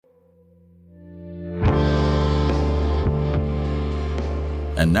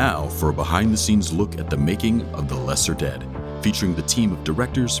And now for a behind-the-scenes look at the making of The Lesser Dead, featuring the team of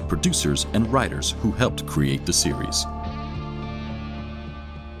directors, producers, and writers who helped create the series.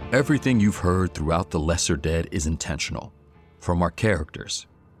 Everything you've heard throughout The Lesser Dead is intentional, from our characters,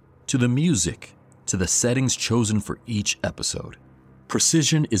 to the music, to the settings chosen for each episode.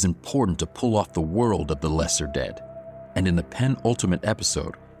 Precision is important to pull off the world of The Lesser Dead, and in the penultimate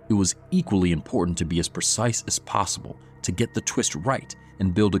episode, it was equally important to be as precise as possible to get the twist right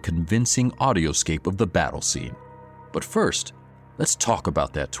and build a convincing audioscape of the battle scene. But first, let's talk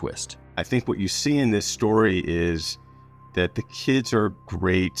about that twist. I think what you see in this story is that the kids are a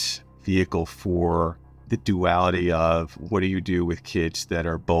great vehicle for the duality of what do you do with kids that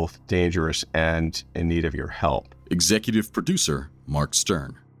are both dangerous and in need of your help. Executive producer, Mark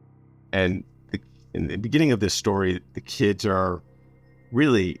Stern. And in the beginning of this story, the kids are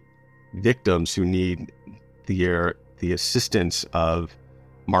really victims who need the assistance of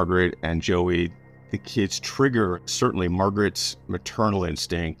Margaret and Joey. The kids trigger certainly Margaret's maternal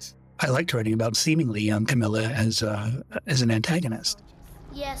instinct. I liked writing about seemingly young Camilla as an antagonist.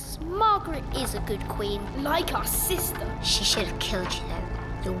 Yes, Margaret is a good queen, like our sister. She should have killed you,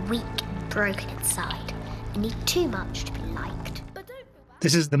 though. You're weak and broken inside, and need too much to be liked. But don't feel bad.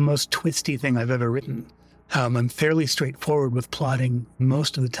 This is the most twisty thing I've ever written. I'm fairly straightforward with plotting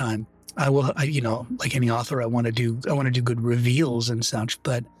most of the time. Like any author, I want to do good reveals and such,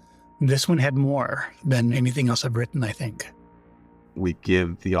 but this one had more than anything else I've written, I think. We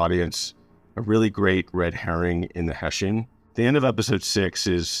give the audience a really great red herring in the Hessian. The end of episode 6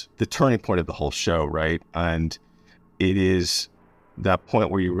 is the turning point of the whole show, right? And it is that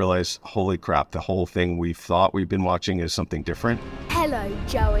point where you realize, holy crap, the whole thing we thought we've been watching is something different. Hello,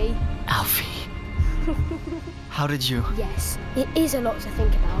 Joey. Alfie. How did you? Yes, it is a lot to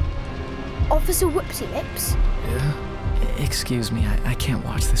think about. Officer Whoopsie Lips. Yeah? Excuse me, I can't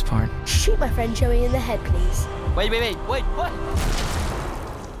watch this part. Shoot my friend Joey in the head, please. Wait, what?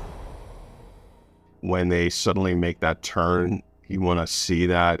 When they suddenly make that turn, you want to see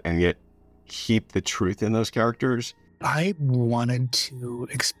that and yet keep the truth in those characters. I wanted to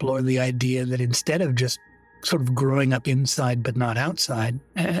explore the idea that instead of just sort of growing up inside but not outside,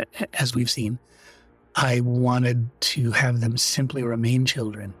 as we've seen, I wanted to have them simply remain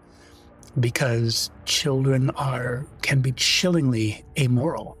children, because children can be chillingly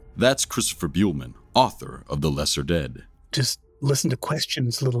amoral. That's Chris Buehlman, author of The Lesser Dead. Just listen to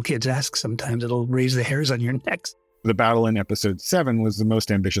questions little kids ask sometimes. It'll raise the hairs on your necks. The battle in episode 7 was the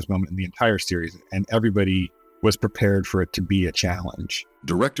most ambitious moment in the entire series, and everybody was prepared for it to be a challenge.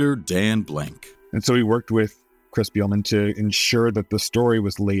 Director Dan Blank. And so we worked with Chris Buehlman to ensure that the story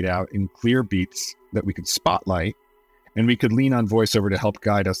was laid out in clear beats that we could spotlight, and we could lean on voiceover to help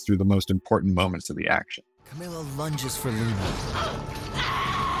guide us through the most important moments of the action. Camilla lunges for Luna.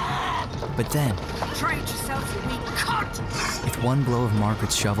 But then, Trade yourself, you weak cunt! with one blow of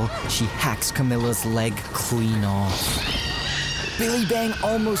Margaret's shovel, she hacks Camilla's leg clean off. Billy Bang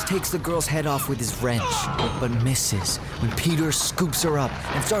almost takes the girl's head off with his wrench, but misses when Peter scoops her up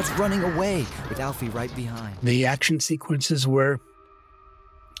and starts running away with Alfie right behind. The action sequences were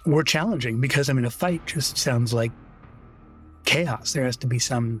challenging because, a fight just sounds like chaos. There has to be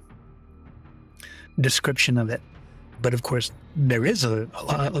some description of it. But of course, there is a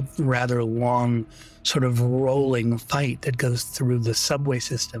rather long sort of rolling fight that goes through the subway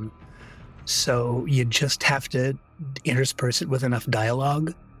system. So you just have to intersperse it with enough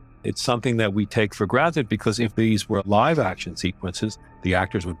dialogue. It's something that we take for granted because if these were live action sequences, the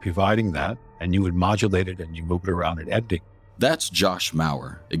actors would be providing that and you would modulate it and you move it around in editing. That's Josh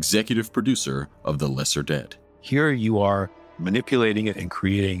Maurer, executive producer of The Lesser Dead. Here you are manipulating it and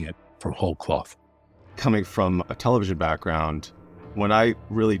creating it from whole cloth. Coming from a television background, what I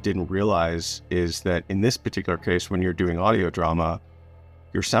really didn't realize is that in this particular case, when you're doing audio drama,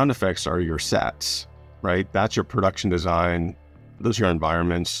 your sound effects are your sets, right? That's your production design. Those are your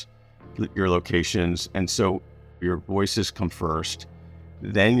environments, your locations. And so your voices come first,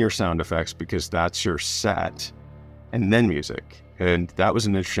 then your sound effects, because that's your set, and then music. And that was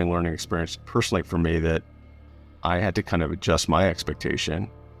an interesting learning experience personally for me, that I had to kind of adjust my expectation.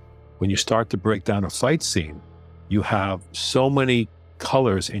 When you start to break down a fight scene, you have so many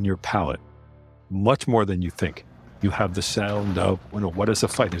colors in your palette, much more than you think. You have the sound of, what is a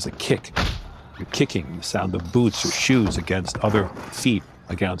fight? There's a kick. You're kicking, the sound of boots or shoes against other feet,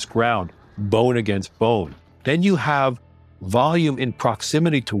 against ground, bone against bone. Then you have volume in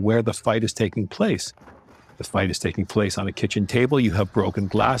proximity to where the fight is taking place. The fight is taking place on a kitchen table. You have broken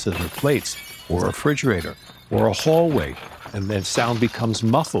glasses or plates or a refrigerator or a hallway, and then sound becomes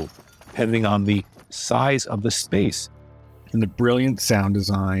muffled depending on the size of the space. And the brilliant sound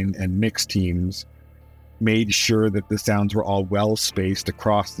design and mix teams made sure that the sounds were all well spaced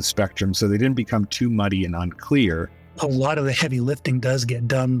across the spectrum so they didn't become too muddy and unclear. A lot of the heavy lifting does get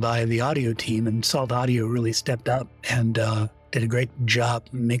done by the audio team, and Salt Audio really stepped up and did a great job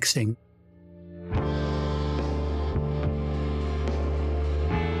mixing.